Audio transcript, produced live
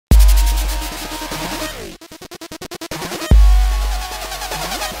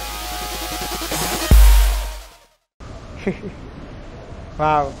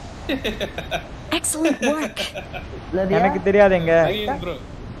Wow Excellent work. எனக்கு தெரியாதுங்க.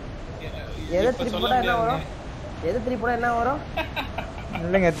 எதை திருப்பி போட்டா என்ன வரும்?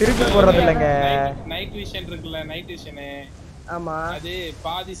 இல்லங்க திருப்பி போறது இல்லங்க. நைட் விஷன் இருக்குல்ல, நைட் விஷன். ஆமா. அது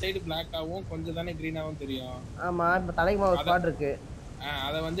பாதி சைடு Black ஆவும் கொஞ்சம் தானே green ஆவும் தெரியும். ஆமா, இப்ப தலைக்கு ஒரு ஸ்பாட் இருக்கு.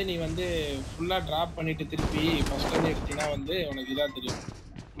 அத வந்து நீ வந்து ஃபுல்லா டிராப் பண்ணிட்டு திருப்பி ஃபர்ஸ்ட் வந்து எடுத்தினா வந்து உனக்கு இதா தெரியும்.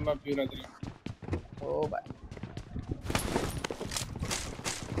 ஃபுல்லா பியூரா தெரியும். ஓ பை.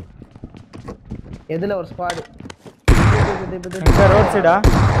 எதுல ஒரு ஸ்குவாட்? இந்த ரோட் சைடா?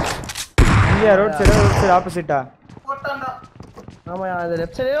 இங்க ரோட் சைடு ஆப்போசிட்டா? ஆமாயா, அது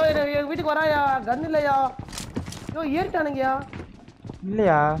லெஃப்ட் சைடு. வீட்டுக்கு வராயா? கன் இல்லையா? யோ ஏறிட்டானுங்கயா.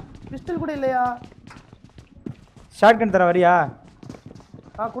 இல்லையா? பிஸ்டல் கூட இல்லையா? ஷாட்கன் தர வரியா?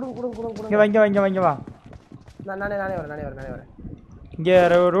 குடுங்க. இங்க வா. நானே வரேன். இங்க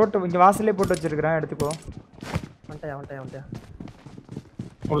ரோட் இங்க வாசல்லே போட்டு வச்சிருக்கேன், எடுத்துக்கோ. வந்துட்டேன்.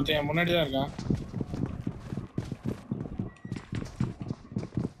 ஒருத்தன் முன்னாடி தான் இருக்கான்.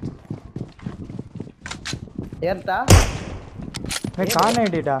 ஏர்டா? காண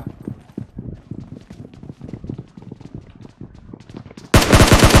ஐடிடா.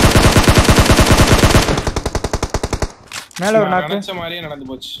 மேல ஒரு நாக்கு நினைச்ச மாதிரியே நடந்து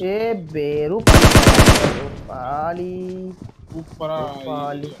போச்சு. ரூபாலி சூப்பரா.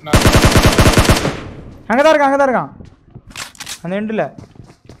 அங்கதான் இருக்கான் அந்த எண்டுல.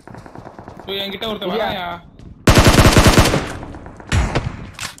 என்கிட்ட ஒருத்தன் வராயா?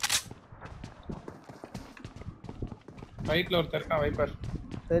 ரைட்ல ஒருத்தர் இருக்கான், வைப்பர்.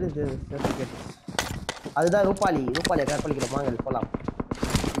 சரி. அதுதான் ரூபாலியை கற்பழிக்கிறோம். வாங்க போலாம்.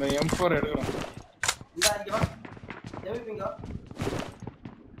 இந்த M4 எடுக்கிறோம். இங்க வா. எவிப்பிங்க.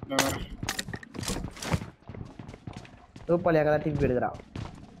 ரூபாலி அங்க தான் டிவி எடுக்கறான்.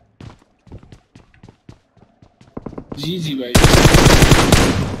 ஜிஜி பாய்.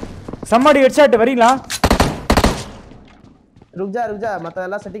 சம்மடி ஹெட்ஷாட் வரீங்களா? ருக்ஜா மத்த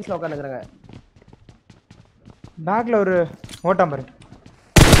எல்லாம் செட்டிங்ஸ்ல உட்கார்ந்துக்கறங்க. பேக்ல ஒரு ஓட்டம் பாரு.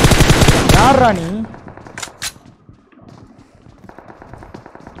 யாரா நீ?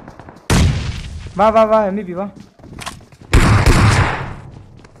 வா MVP வா.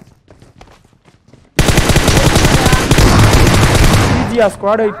 ஜிஜியா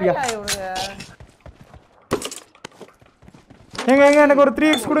ஸ்குவாட் ஐபியா. எங்க எனக்கு ஒரு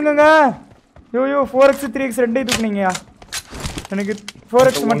 3x கொடுங்கங்க. யோ 4x 3x ரெண்டையும் தூக்குனீங்கயா. எனக்கு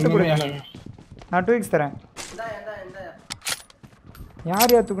 4x மட்டும் கொடுங்க. நான் 2x தரேன்.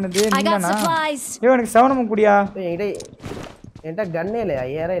 யார் தூக்குனது? நீங்கனா? யோ எனக்கு 7 குடியா. என்கிட்ட கன்னே இல்லையா?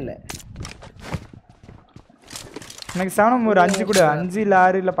 ஏறே இல்ல. எனக்கு 7 ஒரு 5 கொடு. 5 இல்ல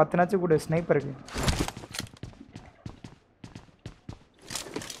 6 இல்ல 10 நாச்சு கொடு. ஸ்னைப்பருக்கு.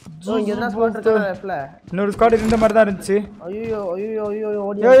 இங்க என்ன ஸ்குவாட் இருக்கா லெஃப்ட்ல? இன்னொரு ஸ்குவாட் இந்த மாதிரி தான் இருந்துச்சு. ஐயோ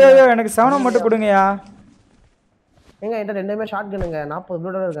ஓடி. யோ எனக்கு 7 மட்டும் கொடுங்கயா. எங்க என்கிட்ட ரெண்டுமே ஷாட் கன்னுங்க. 40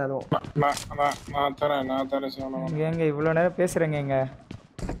 புல்லட் இருக்கு. அதுவும் நான் தரேன் 7. எங்க இவ்வளவு நேரம் பேசுறீங்க.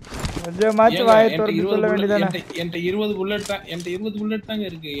 கொஞ்சம் மாச்சு வாயை திறந்து சொல்ல வேண்டியதானே. என்கிட்ட 20 புல்லட் தான். என்கிட்ட 20 புல்லட் தாங்க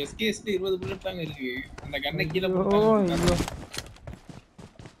இருக்கு. SKS 20 புல்லட் தாங்க இருக்கு. அந்த கண்ணை கீழ போட்டு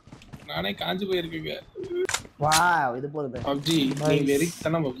நானே காஞ்சு போயிருக்கேங்க. வாவ், இது போடுது. PUBG நீ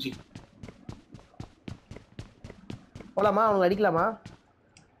வெறித்தனம் PUBG. போலாமா? அவங்க அடிக்கலாமா?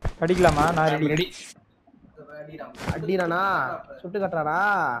 நான் ரெடி. அடிறானா? சுட்டு கட்டறானா?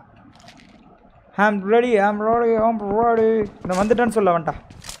 I'm ready. நான் வந்துட்டேன்னு சொல்ல வேண்டாம்.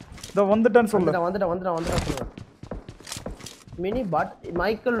 இதோ வந்துட்டேன்னு சொல்ல. வந்துட்டேன். மினி பாட்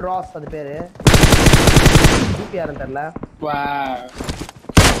மைக்கேல் ராஸ் அது பேரு. டிபிஆர் தெரியல. வாவ்.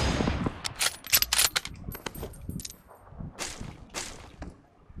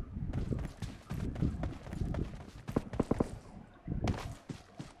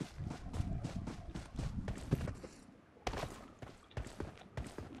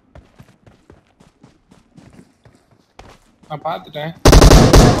 நான் பாத்துட்டேன்.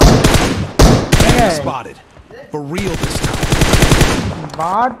 Spotted. For real this time.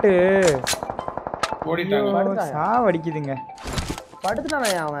 பாட்டு ஓடிட்டாங்க. சாவ அடிக்குதுங்க.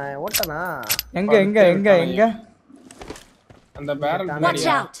 படுத்துட்டானே அவன். ஓட்டனா? எங்க? அந்த பேரல் பின்னாடி.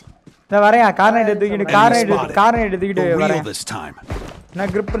 நான் வரேன். கார்னர் எடுத்துக்கிட்டு வரேன்.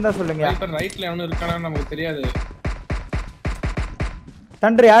 நான் grip இருந்தா சொல்லுங்க. வைப்பர் ரைட்ல எவனோ இருக்கானே நமக்கு தெரியாது.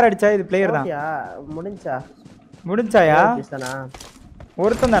 தண்டர் யார் அடிச்சா? இது பிளேயர் தான். முடிஞ்சாயா?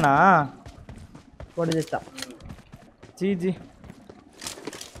 ஒருத்தன் தானா? முடிஞ்சிட்டா. GG.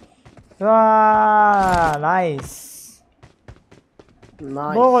 Nice.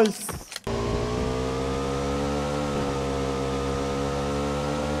 Goals.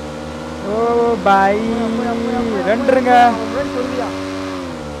 O by ரெண்டுங்க சொல்லியா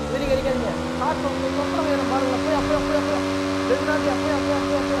வெரி கடிக்காதீங்க காட் சொப்பற வேற பாருங்க போய் அப்போ ரெண்டாவது அப்போ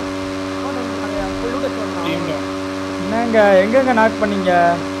போய் லூட் பண்ணலாம் என்னங்க எங்கங்க நாக் பண்ணீங்க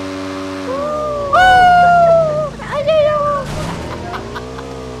ஐயோ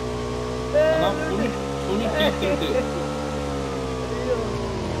நான் ஃபுல் டீ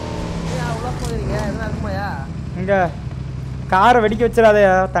போறீங்க என்ன இருக்குமாயா எங்க காரை வெடிக்க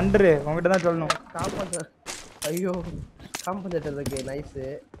வச்சிடாதயா தண்டரு உங்ககிட்ட தான் சொல்லணும் காம்பன்சர் ஐயோ காம்பன்சேட்டர் இருக்கு நைஸ்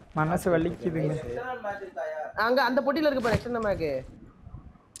மனசு வலிக்குதுங்க அங்க அந்த பொட்டில இருக்கு பாரு எக்ஸ்டர்னல் மேக்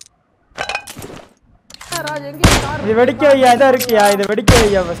ராஜ் எங்க கார் இது வெடிக்க வையா இதான் இருக்கியா இதை வெடிக்க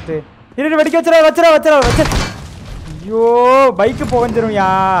வையா ஃபர்ஸ்ட் இரு வெடிக்க வச்சிரா ஐயோ பைக் புகஞ்சிரும்யா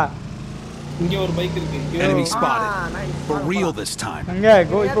இங்க ஒரு பைக் இருக்கு Enemy spotted. For real this time. அங்க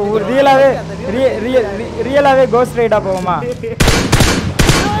இப்போ ஒரு ரியலாவே கோஸ்ட் ரைடா போவோமா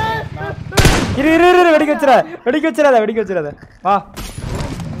இரு வெடிக்க வச்சிராத வா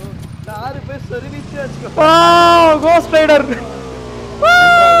கார் போய் சர்வீஸ் வச்சுக்கோ வா கோஸ்ட் ரைடர்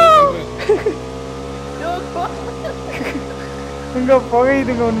இங்க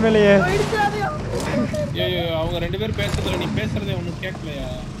புகையுதுங்க உண்மையிலேயே ஐயோ அவங்க ரெண்டு பேரும் பேசுறதுல நீ பேசுறதே ஒண்ணும் கேட்கலையா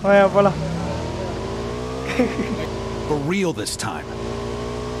வாயா போலாம் For real this time.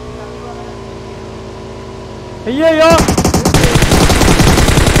 ஐயோ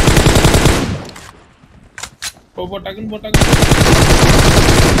போ டக்குன்னு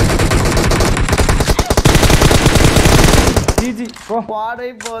ஜிஜி போ பாடை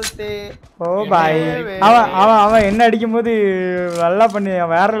போல்தே ஓ பாய் அவன் என்ன அடிக்கும்போது நல்லா பண்ணியா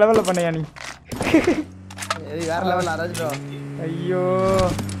வேற லெவல்ல பண்ணியா நீ வேற லெவல் அரஜோ ஐயோ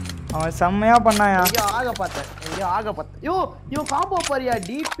அவன் செம்மையா பண்ணாயா ஐயோ ஆக பார்த்தேன் யோ இவன் காம்போ பாரியா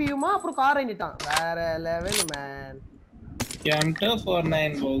டிபியுமா அப்புறம் கார் ஐனிட்டான் வேற லெவல் மேன்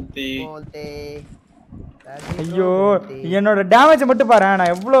M249 போல்தே ஐயோ என்னோட டேமேஜ் மட்டும் பாரு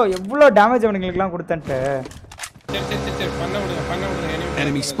நான் எவ்வளோ டேமேஜ் அவனுங்களுக்குலாம் கொடுத்தேன்ட்டு சரி பண்ண விடுங்க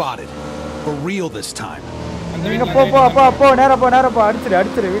Enemy spotted. For real this time. நீங்க போ நேரா போ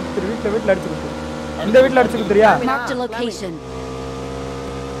அடிச்சிரு வீட்ல அடிச்சு கொடுத்து இந்த வீட்ல அடிச்சு கொடுத்துறியா Marked a location.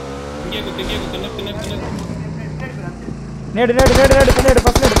 இங்கே குத்து நேடு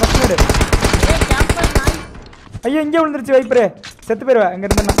ஃபர்ஸ்ட் நேடு ஐயோ இங்கே விழுந்துருச்சு வைப்பரே செத்து போயிருவா இங்க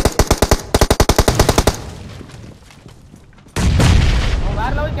இருந்தா அவன்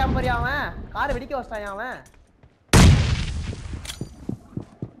வேற லெவல் கேம்பரியா அவன் காரை வெடிக்க வச்சான் அவன்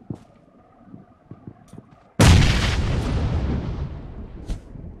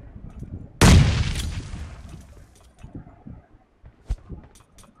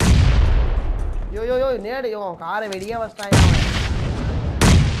யோ நேடு இவன் காரை வெடிக்க வச்சான் அவன்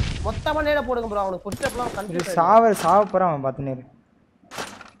மொத்தமா நேட போடுங்க ப்ரோ அவனுக்கு புஷ் அப்லாம் கன்ஃபியூஸ் சாவ போறான் அவன் பாத்து நேரு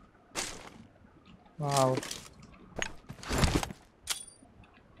வாவ்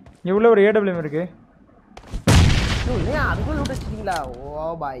இவ்வளவு ஒரு AWM இருக்கு அதுக்குள்ள லூட் வச்சிட்டீங்களா ஓ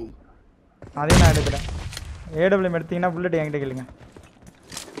பாய் அதே நான் எடுக்கிறேன் AWM எடுத்தீங்கன்னா புல்லட் என்கிட்ட கேளுங்க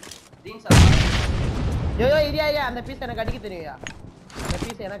யோ ஏரியா அந்த பீஸ் எனக்கு அடிக்க தெரியும்யா அந்த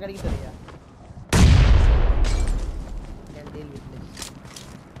பீஸ் எனக்கு அடிக்க தெரியும்யா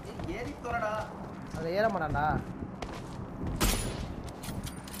ஏறி தோறடா அத ஏற மாட்டான்டா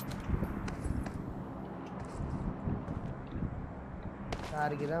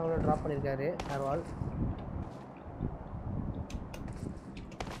காருக்கு தான் அவளோ டிராப் பண்ணிருக்காரு சர்வால்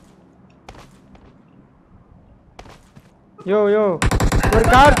யோ ஒரு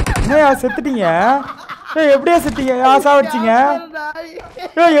கார் ஏன் செத்துட்டீங்க எப்படியா செத்தீங்க சாவடிச்சீங்க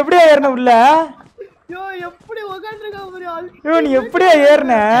எப்படியா ஏறின உள்ள எப்படி உட்கார்ந்திருக்க யோ நீ எப்படியா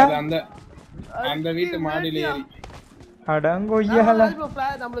ஏறின அந்த வீட்டு மாடியில ஏறி அடங்கோய்யால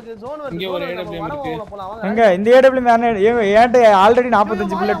நமக்கு ஜோன் வருது இங்க ஒரு AWM இருக்கு எங்க இந்த AWM ஏன்ட்ட ஆல்ரெடி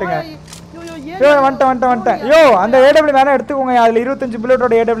 45 புல்லட்டுங்க வந்துட்டேன் யோ அந்த AWM வேணா எடுத்துக்கோங்க அதுல 25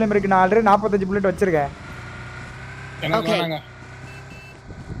 புல்லட்டோட AWM இருக்கு நான் ஆல்ரெடி 45 புல்லட் வச்சிருக்கேன் எனக்கு வேணாங்க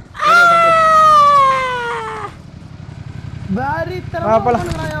பாரி தரமா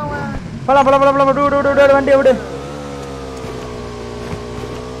பண்றான் அவன் பல வண்டி விடு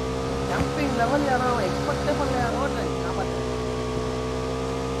ஜம்பிங் லெவல் யாரோ எக்ஸ்பெக்ட் பண்ணல ரோட் நான் பார்த்தேன்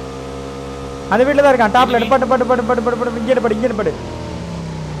அந்த வீட்ல தான் இருக்கான் டாப்ல பட்டு இங்க படு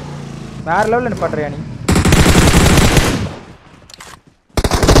வேற லெவல்ல நிப்பாட்றியா நீ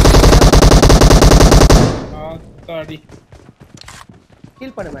ஆத்தாடி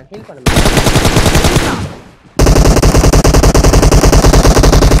ஹீல் பண்ணு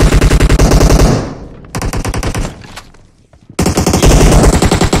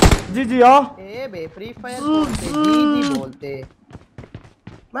जीजी यो ए बे फ्री फायर बोलते जीजी बोलते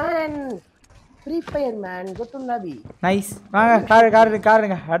man Free Fire man, go to lobby. Nice வாங்க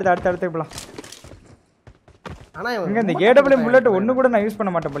காருங்க அடுத்து போலாம். ஆனா இங்க இந்த கேடபிள்யூ புல்லட் ஒண்ணு கூட நான் யூஸ்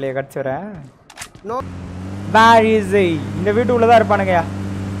பண்ண மாட்டேன் போலயே கட்சவர. Know where is he? இந்த வீட்டுக்குள்ள தான் இருப்பானுங்கயா.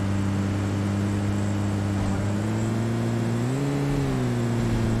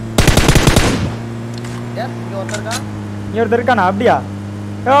 எஸ் இங்க ஒருத்தர் இருக்கானா? அப்படியா?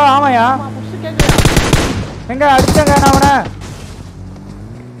 ஓ ஆமாயா. புஷ் கேக்குறியா? எங்க அடிச்சங்க நான் அவனை.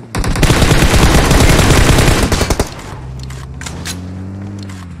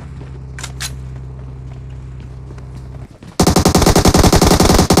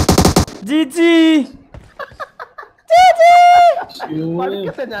 ஜிஜி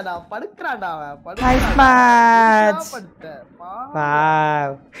படுக்கறான்டா அவன். Nice match.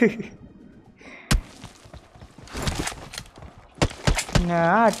 வாவ்.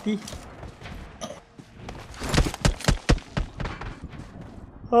 நாட்டி.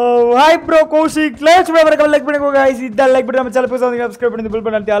 Hi bro Kaushik. லைக் பண்ணுங்க गाइस. இத லைக் பண்ணி நம்ம சேனல் புதுசா சப்ஸ்கிரைப் பண்ணி பெல்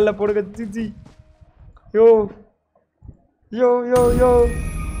பட்டன் அழுத்தி போடுங்க. ஜிஜி.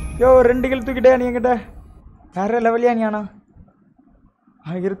 யோ 2 கில் தூக்கிட்டே நீ என்கிட்ட. வேற லெவலியா நீ ஆனா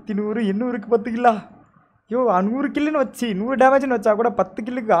 1100 800க்கு 10 கில்லா. 100 கில்லுன்னு வச்சு 100 டேமேஜ்னு வச்சா கூட 10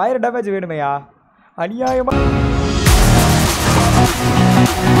 கில்லுக்கு 1000 டேமேஜ் வேணுமையா? அநியாயமா.